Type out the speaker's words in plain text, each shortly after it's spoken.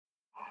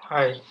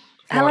Hi,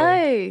 good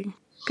morning. Hello.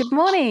 Good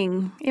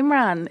morning,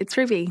 Imran. It's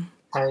Ruby.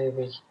 Hi,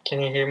 Ruby.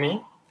 Can you hear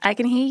me? I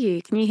can hear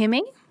you. Can you hear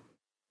me?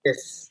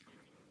 Yes.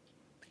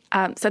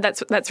 So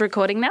that's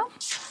recording now?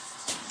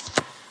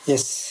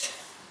 Yes.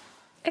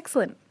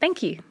 Excellent.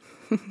 Thank you.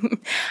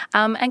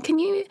 And can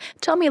you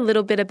tell me a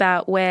little bit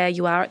about where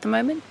you are at the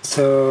moment?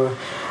 So,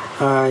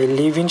 I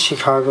live in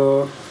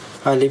Chicago.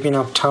 I live in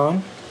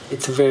Uptown.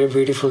 It's a very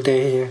beautiful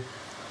day here.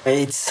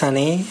 It's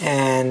sunny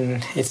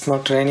and it's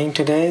not raining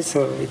today,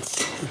 so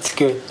it's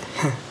good.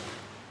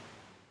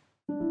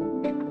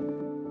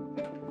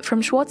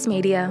 From Schwartz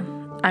Media,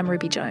 I'm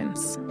Ruby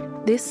Jones.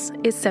 This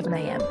is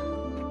 7am.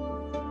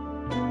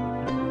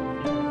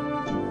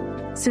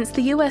 Since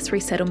the US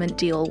resettlement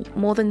deal,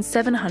 more than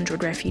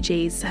 700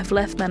 refugees have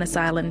left Manus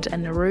Island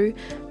and Nauru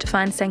to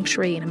find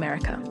sanctuary in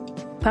America.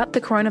 But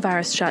the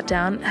coronavirus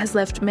shutdown has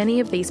left many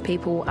of these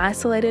people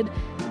isolated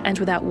and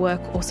without work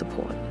or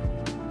support.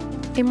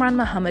 Imran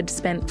Mohammed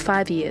spent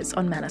 5 years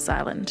on Manus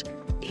Island.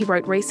 He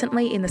wrote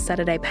recently in the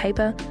Saturday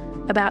paper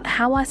about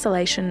how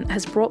isolation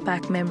has brought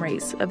back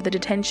memories of the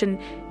detention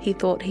he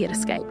thought he had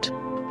escaped.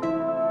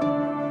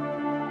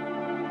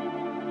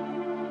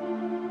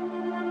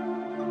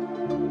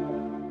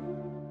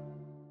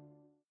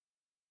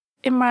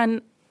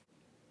 Imran,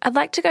 I'd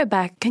like to go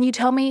back. Can you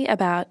tell me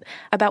about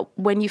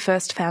when you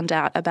first found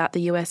out about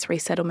the US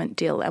resettlement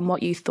deal and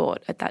what you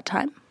thought at that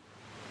time?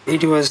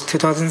 It was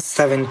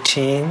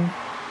 2017.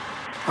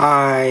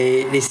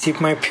 I received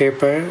my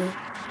paper,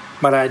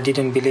 but I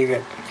didn't believe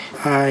it.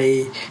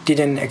 I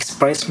didn't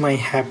express my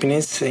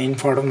happiness in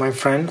front of my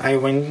friend. I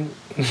went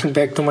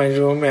back to my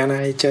room and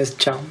I just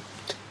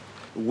jumped.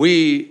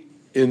 We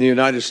in the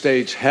United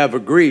States have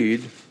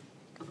agreed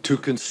to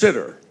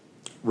consider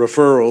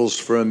referrals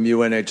from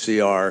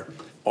UNHCR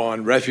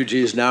on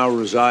refugees now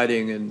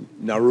residing in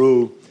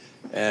Nauru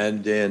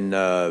and in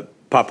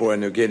Papua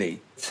New Guinea.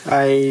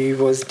 I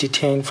was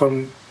detained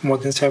for more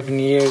than 7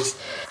 years.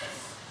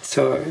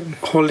 So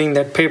holding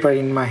that paper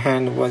in my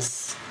hand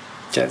was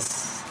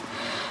just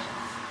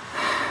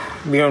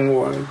beyond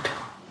word.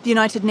 The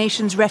United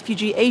Nations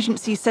Refugee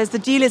Agency says the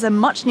deal is a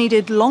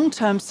much-needed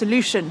long-term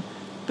solution,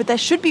 but there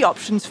should be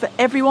options for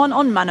everyone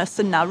on Manus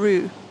and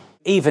Nauru.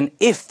 Even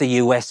if the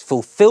US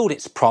fulfilled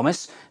its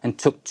promise and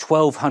took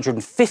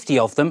 1,250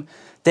 of them,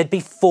 there'd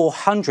be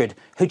 400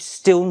 who'd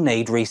still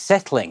need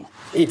resettling.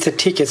 It's a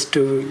ticket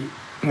to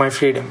my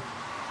freedom.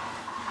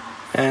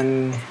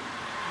 And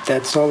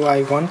that's all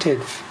I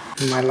wanted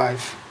in my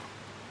life.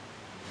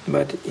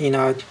 But,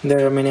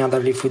 there are many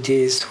other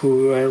refugees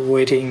who are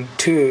waiting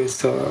too.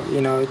 So,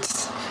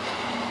 it's...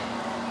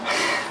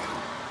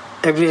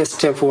 every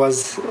step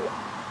was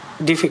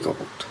difficult.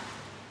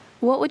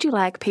 What would you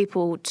like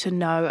people to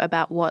know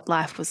about what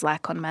life was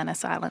like on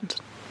Manus Island?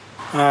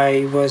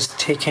 I was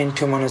taken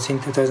to Manus in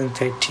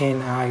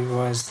 2013. I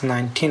was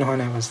 19 when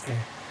I was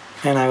there.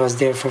 And I was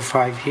there for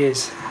 5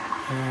 years.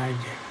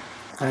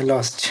 I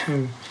lost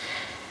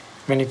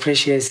many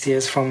precious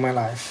years from my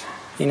life.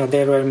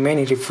 There were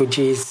many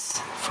refugees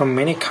from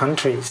many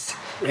countries.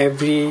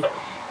 Everyone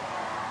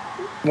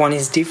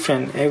is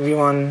different.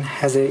 Everyone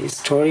has a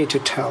story to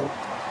tell.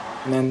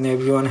 And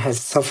everyone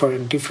has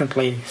suffered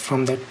differently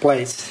from that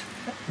place.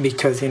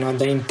 Because,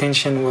 the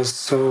intention was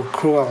so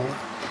cruel.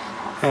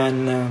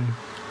 And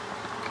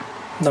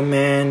the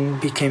men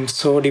became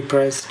so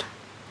depressed.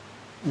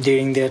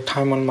 During their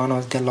time on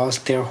Manus, they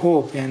lost their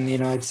hope. And,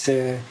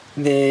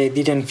 they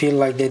didn't feel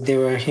like that they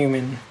were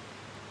human.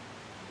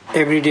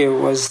 Every day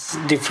was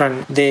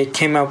different. They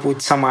came up with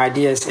some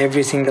ideas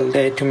every single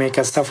day to make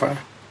us suffer,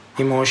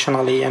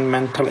 emotionally and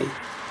mentally.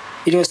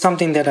 It was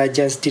something that I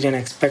just didn't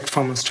expect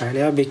from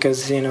Australia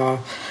because,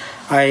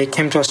 I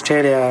came to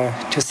Australia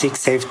to seek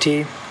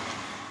safety.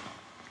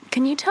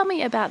 Can you tell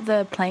me about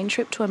the plane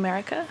trip to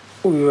America?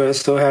 We were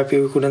so happy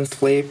we couldn't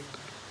sleep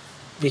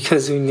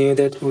because we knew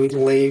that we'd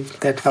leave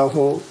that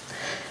hellhole.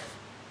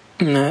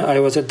 I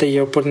was at the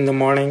airport in the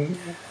morning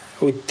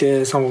with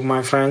some of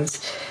my friends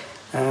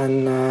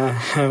and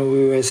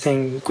we were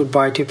saying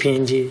goodbye to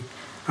PNG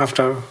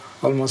after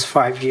almost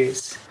 5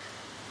 years.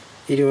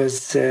 It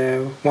was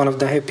one of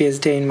the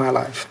happiest days in my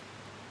life.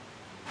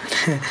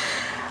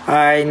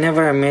 I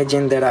never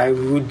imagined that I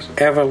would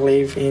ever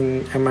live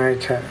in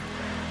America.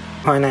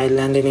 When I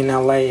landed in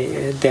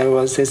LA, there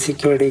was a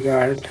security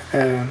guard.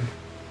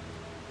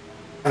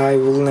 I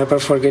will never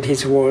forget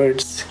his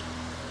words.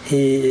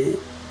 He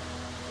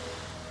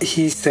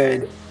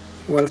said,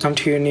 "Welcome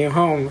to your new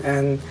home."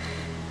 And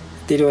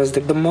it was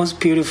the most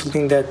beautiful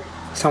thing that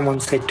someone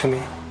said to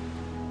me.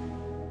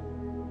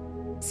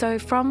 So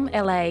from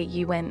LA,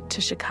 you went to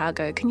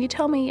Chicago. Can you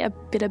tell me a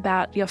bit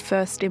about your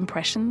first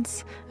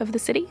impressions of the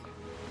city?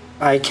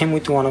 I came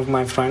with one of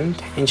my friends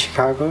in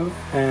Chicago,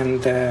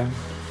 and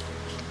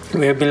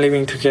we have been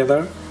living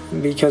together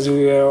because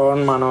we were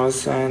on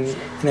Manus and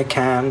in the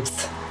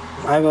camps.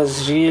 I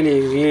was really,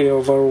 really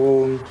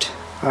overwhelmed.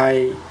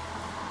 I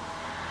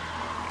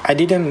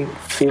didn't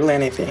feel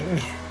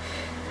anything,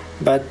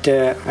 but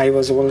I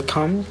was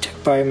welcomed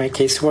by my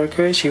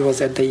caseworker. She was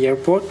at the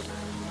airport,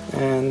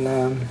 and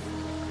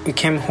we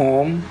came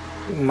home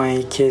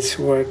my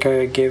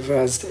caseworker gave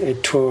us a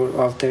tour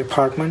of the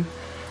apartment,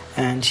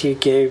 and she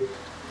gave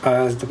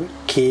us the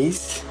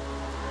keys.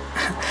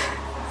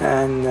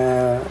 And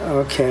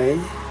okay,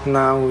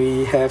 now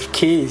we have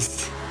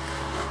keys.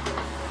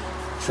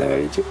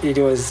 So it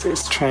was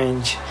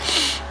strange.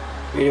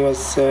 It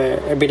was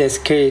a bit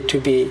scary to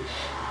be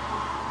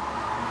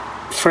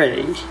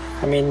free.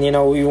 I mean,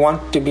 we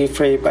want to be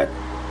free, but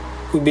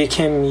we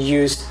became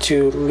used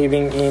to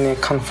living in a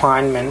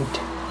confinement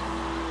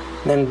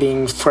than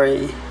being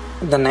free.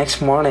 The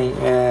next morning,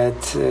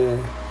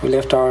 we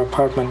left our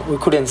apartment. We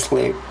couldn't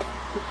sleep.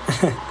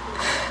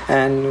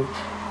 And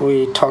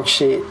we talked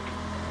shit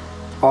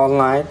all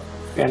night,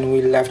 and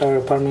we left our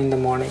apartment in the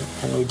morning,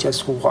 and we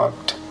just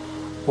walked.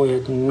 We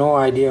had no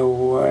idea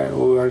where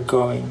we were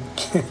going.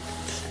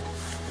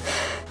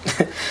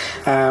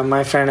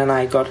 My friend and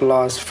I got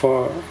lost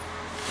for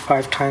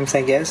 5 times,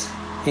 I guess,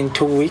 in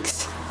 2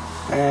 weeks.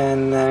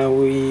 And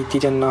we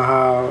didn't know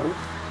how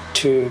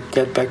to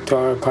get back to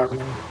our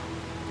apartment.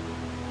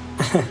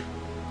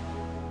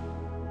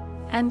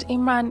 And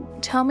Imran,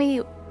 tell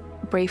me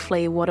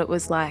briefly what it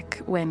was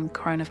like when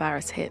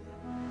coronavirus hit.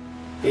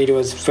 It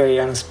was very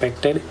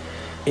unexpected.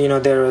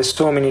 There were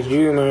so many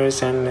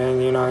rumors, and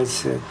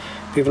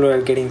people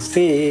were getting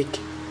sick.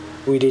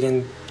 We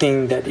didn't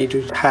think that it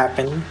would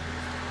happen.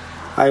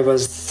 I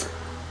was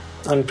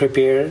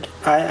unprepared.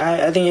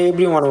 I think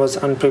everyone was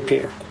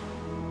unprepared.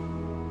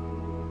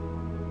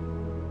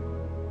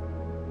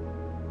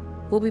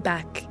 We'll be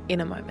back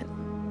in a moment.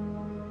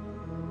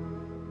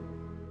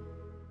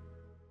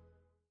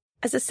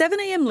 As a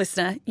 7am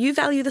listener, you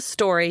value the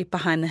story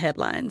behind the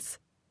headlines.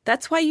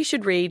 That's why you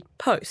should read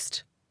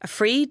Post, a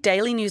free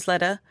daily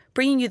newsletter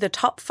bringing you the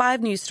top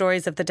 5 news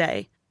stories of the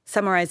day,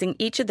 summarising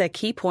each of their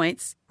key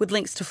points with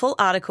links to full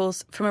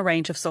articles from a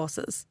range of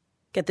sources.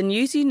 Get the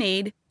news you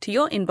need to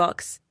your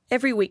inbox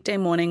every weekday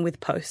morning with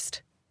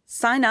Post.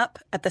 Sign up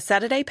at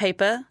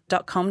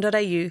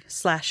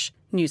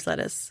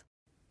thesaturdaypaper.com.au/newsletters.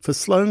 For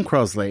Sloane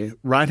Crosley,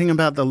 writing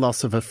about the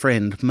loss of a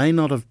friend may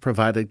not have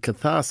provided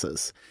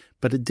catharsis,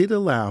 but it did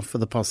allow for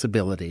the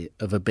possibility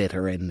of a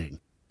better ending.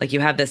 Like,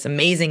 you have this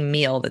amazing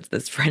meal that's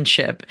this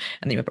friendship,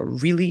 and then you have a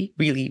really,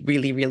 really,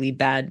 really, really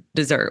bad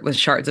dessert with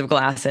shards of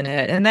glass in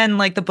it. And then,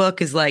 the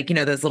book is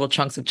those little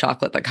chunks of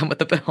chocolate that come with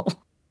the bill.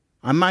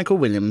 I'm Michael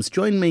Williams.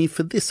 Join me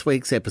for this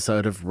week's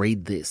episode of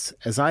Read This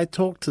as I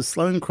talk to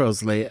Sloane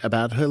Crosley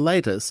about her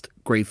latest,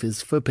 Grief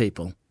is for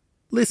People.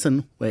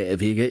 Listen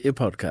wherever you get your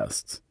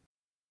podcasts.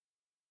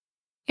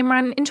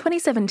 Imran, in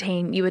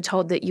 2017, you were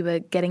told that you were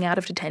getting out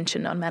of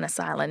detention on Manus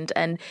Island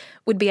and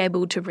would be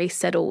able to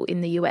resettle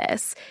in the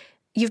US.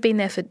 You've been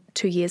there for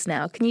 2 years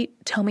now. Can you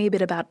tell me a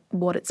bit about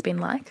what it's been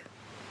like?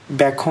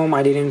 Back home,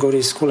 I didn't go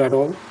to school at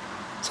all,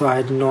 so I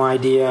had no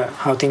idea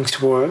how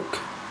things work.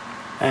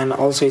 And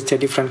also, it's a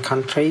different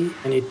country,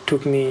 and it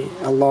took me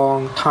a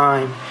long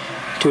time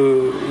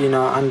to,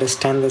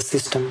 understand the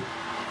system.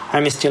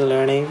 I'm still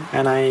learning,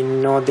 and I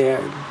know there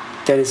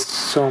is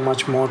so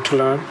much more to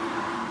learn.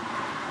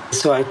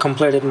 So I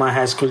completed my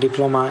high school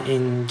diploma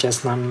in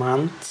just 9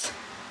 months,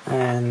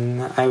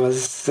 and I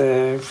was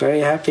very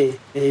happy.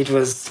 It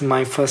was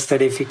my first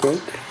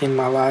certificate in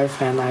my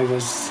life, and I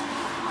was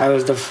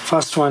the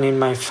first one in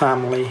my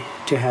family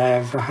to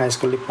have a high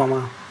school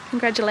diploma.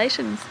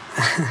 Congratulations.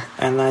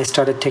 And I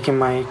started taking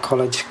my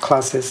college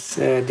classes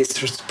this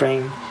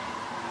spring,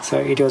 so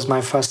it was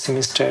my first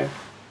semester.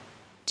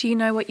 Do you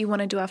know what you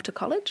want to do after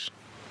college?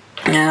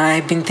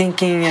 I've been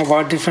thinking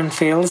about different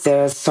fields.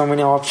 There are so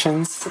many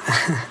options.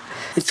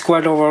 It's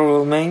quite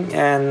overwhelming,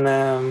 and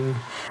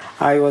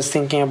I was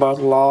thinking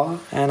about law,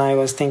 and I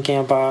was thinking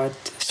about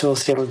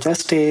social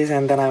justice,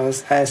 and then I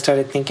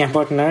started thinking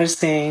about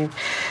nursing.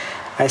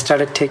 I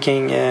started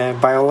taking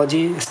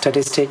biology,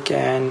 statistics,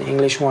 and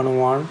English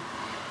 101,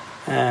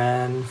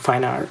 and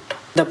fine art.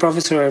 The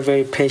professors were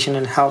very patient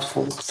and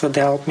helpful, so they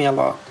helped me a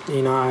lot.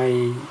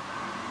 I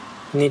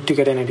need to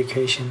get an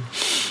education,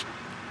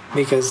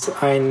 because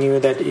I knew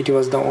that it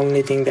was the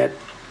only thing that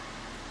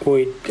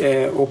would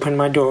open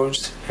my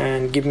doors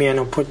and give me an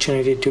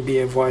opportunity to be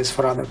a voice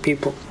for other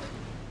people.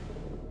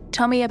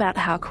 Tell me about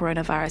how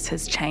coronavirus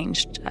has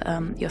changed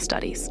your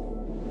studies.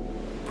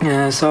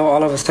 So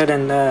all of a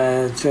sudden,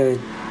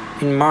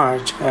 in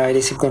March, I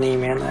received an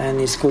email, and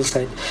the school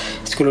said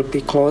school would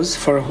be closed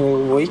for a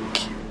whole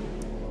week.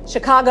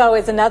 Chicago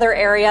is another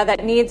area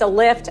that needs a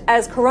lift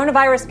as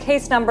coronavirus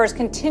case numbers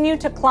continue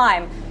to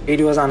climb.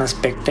 It was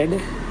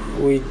unexpected.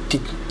 We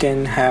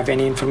didn't have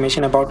any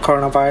information about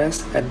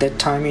coronavirus at that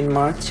time in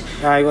March.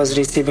 I was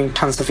receiving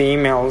tons of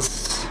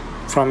emails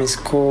from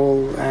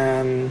school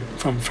and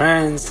from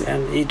friends,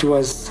 and it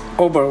was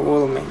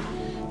overwhelming.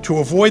 To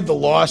avoid the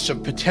loss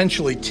of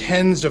potentially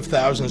tens of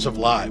thousands of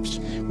lives,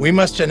 we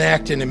must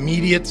enact an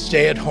immediate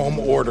stay-at-home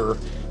order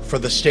for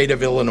the state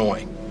of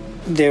Illinois.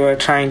 They were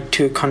trying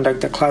to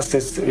conduct the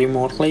classes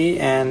remotely,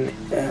 and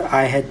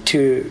I had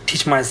to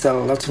teach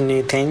myself lots of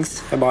new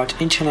things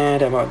about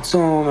internet, about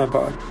Zoom,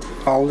 about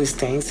all these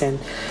things, and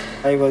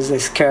I was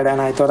scared, and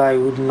I thought I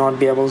would not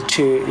be able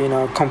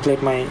to,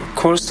 complete my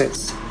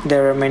courses.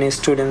 there were many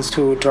students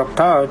who dropped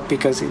out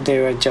because they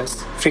were just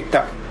freaked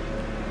out.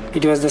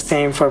 It was the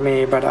same for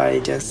me, but I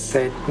just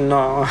said,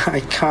 no,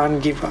 I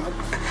can't give up.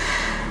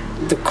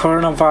 The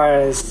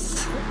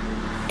coronavirus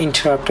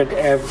interrupted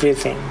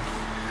everything.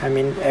 I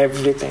mean,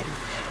 everything.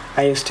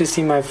 I used to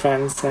see my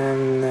friends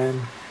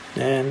and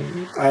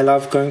I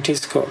love going to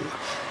school.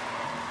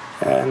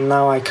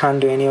 Now I can't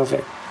do any of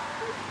it.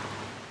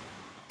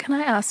 Can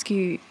I ask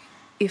you,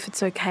 if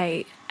it's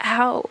okay,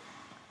 how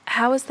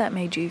has that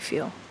made you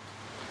feel?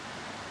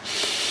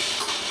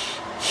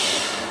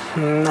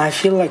 I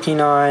feel like,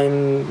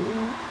 I'm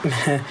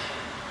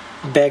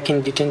back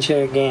in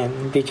detention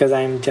again because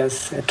I'm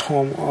just at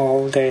home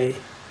all day,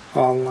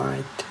 all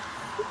night.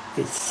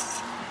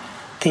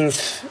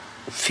 Things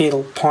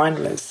feel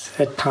pointless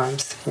at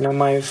times.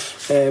 My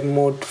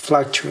mood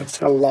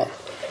fluctuates a lot.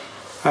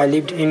 I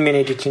lived in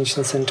many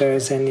detention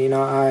centers and,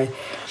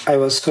 I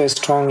was so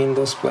strong in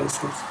those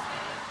places.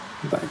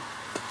 But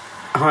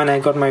when I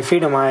got my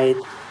freedom, I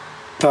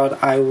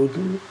thought I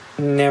would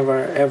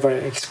never, ever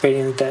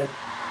experience that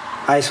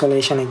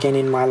isolation again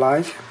in my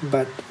life.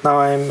 But now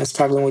I'm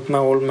struggling with my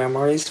old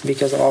memories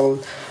because all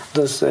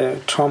those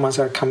traumas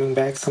are coming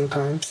back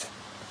sometimes.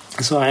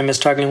 So I'm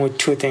struggling with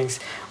two things,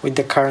 with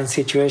the current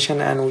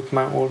situation and with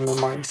my old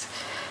memories.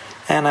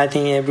 And I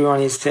think everyone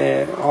is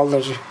all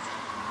the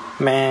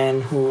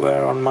men who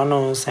were on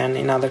Manus and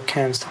in other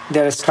camps,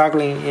 they're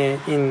struggling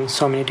in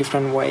so many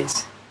different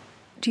ways.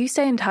 Do you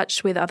stay in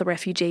touch with other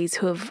refugees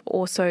who have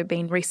also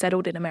been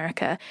resettled in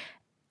America?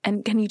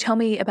 And can you tell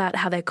me about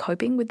how they're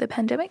coping with the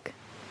pandemic?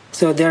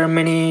 So there are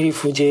many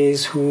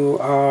refugees who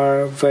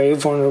are very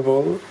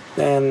vulnerable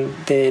and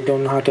they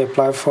don't know how to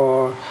apply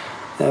for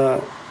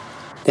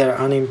their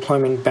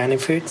unemployment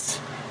benefits,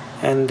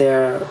 and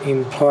their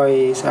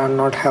employees are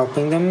not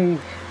helping them.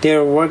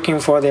 They're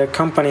working for their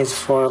companies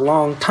for a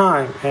long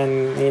time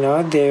and,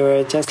 they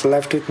were just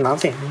left with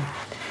nothing.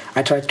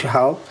 I tried to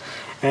help,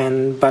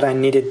 but I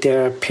needed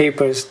their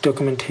papers,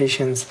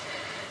 documentations,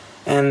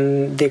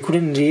 and they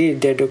couldn't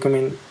read their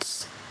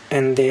documents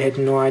and they had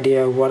no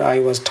idea what I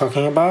was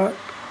talking about.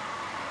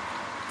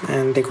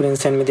 And they couldn't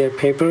send me their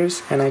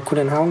papers and I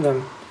couldn't help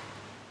them.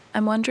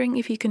 I'm wondering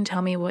if you can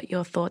tell me what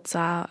your thoughts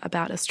are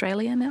about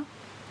Australia now?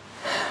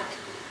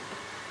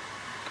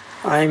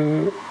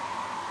 I'm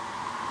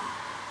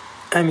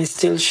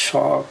still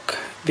shocked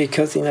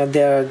because,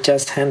 there are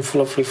just a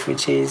handful of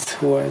refugees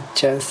who are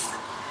just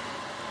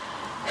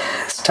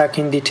stuck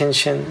in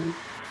detention.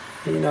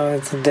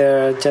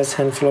 There are just a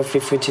handful of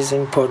refugees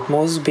in Port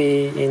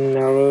Moresby, in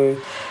Nauru,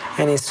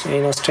 and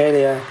in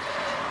Australia.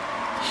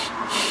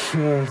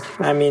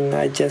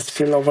 I just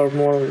feel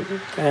overwhelmed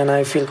and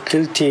I feel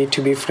guilty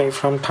to be free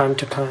from time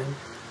to time.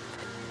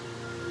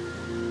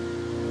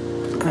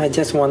 I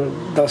just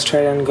want the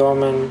Australian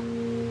government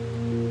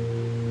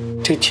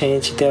to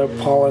change their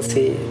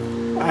policy.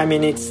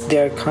 It's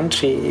their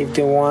country. If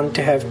they want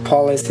to have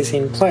policies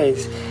in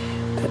place,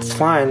 that's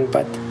fine,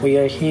 but we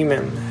are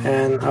human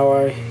and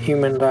our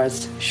human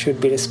rights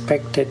should be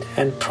respected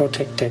and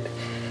protected.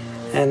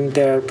 And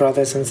there are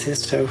brothers and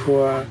sisters who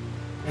are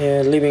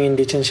living in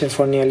detention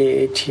for nearly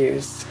 8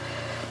 years.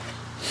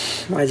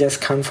 I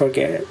just can't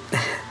forget it.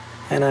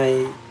 And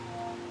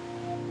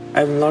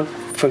I will not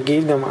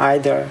forgive them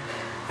either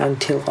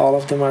until all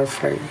of them are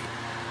free.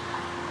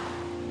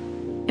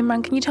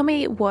 Imran, can you tell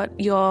me what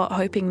you're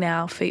hoping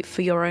now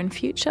for your own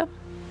future?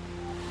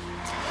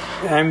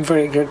 I'm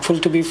very grateful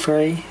to be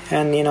free,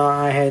 and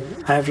I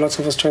have lots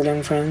of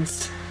Australian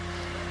friends,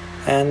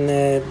 and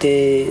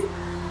they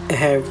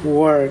have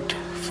worked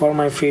for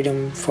my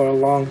freedom for a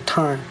long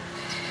time,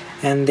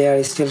 and they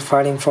are still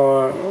fighting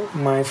for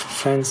my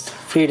friends'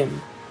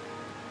 freedom.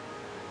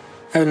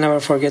 I will never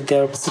forget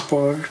their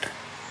support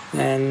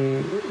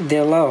and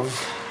their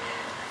love.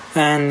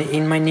 And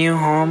in my new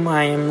home,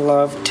 I am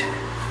loved,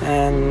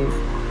 and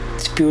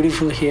it's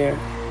beautiful here.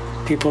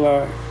 People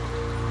are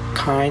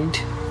kind,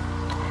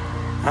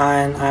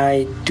 and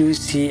I do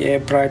see a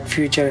bright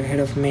future ahead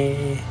of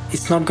me.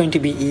 It's not going to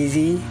be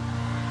easy,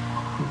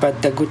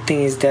 but the good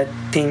thing is that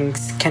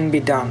things can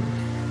be done.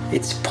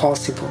 It's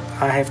possible.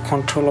 I have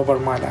control over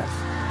my life.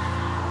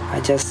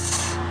 I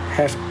just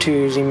have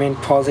to remain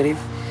positive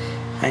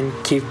and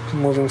keep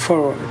moving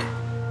forward.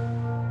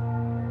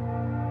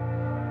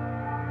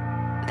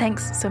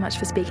 Thanks so much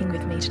for speaking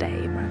with me today,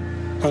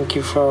 Imran. Thank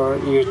you for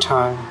your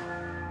time.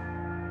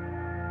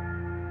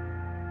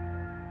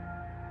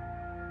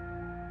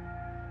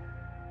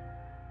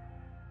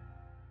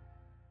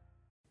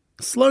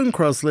 Sloane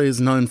Crosley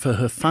is known for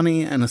her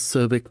funny and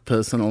acerbic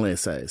personal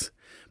essays,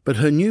 but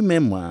her new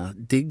memoir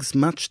digs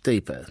much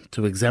deeper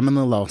to examine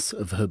the loss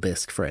of her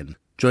best friend.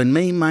 Join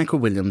me, Michael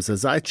Williams,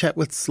 as I chat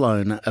with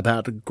Sloane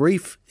about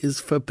Grief is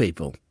for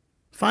People.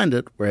 Find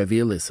it wherever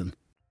you listen.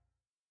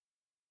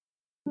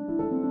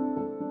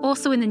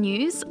 Also in the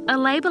news, a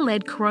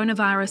Labor-led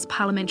coronavirus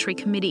parliamentary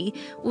committee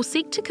will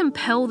seek to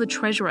compel the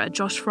Treasurer,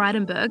 Josh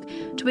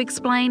Frydenberg, to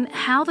explain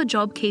how the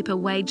JobKeeper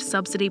wage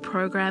subsidy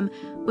program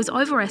was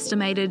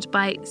overestimated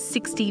by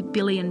 $60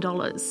 billion.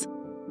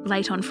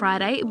 Late on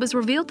Friday, it was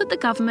revealed that the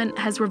government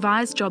has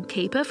revised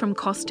JobKeeper from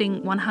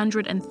costing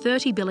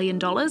 $130 billion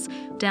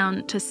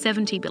down to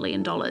 $70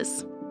 billion.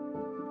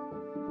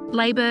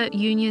 Labor,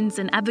 unions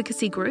and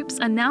advocacy groups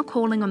are now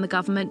calling on the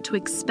government to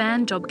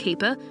expand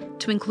JobKeeper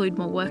to include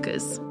more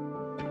workers.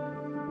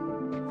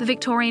 The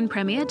Victorian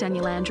Premier,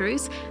 Daniel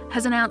Andrews,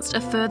 has announced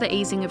a further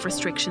easing of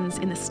restrictions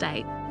in the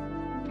state.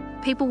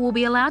 People will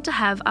be allowed to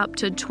have up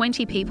to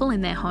 20 people in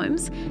their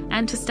homes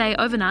and to stay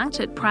overnight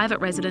at private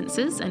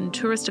residences and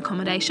tourist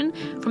accommodation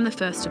from the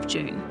 1st of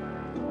June.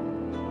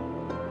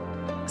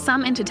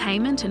 Some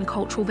entertainment and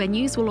cultural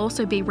venues will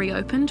also be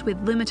reopened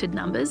with limited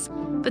numbers,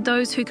 but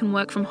those who can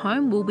work from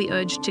home will be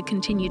urged to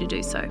continue to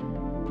do so.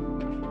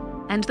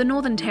 And the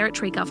Northern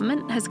Territory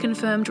government has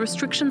confirmed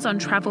restrictions on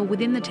travel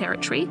within the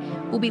territory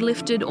will be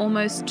lifted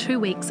almost 2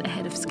 weeks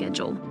ahead of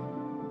schedule.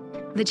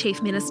 The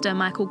Chief Minister,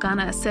 Michael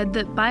Gunner, said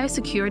that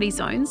biosecurity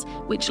zones,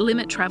 which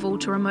limit travel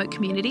to remote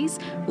communities,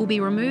 will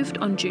be removed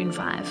on June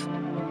 5.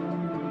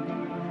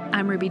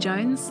 I'm Ruby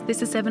Jones.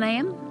 This is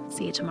 7am.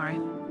 See you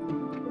tomorrow.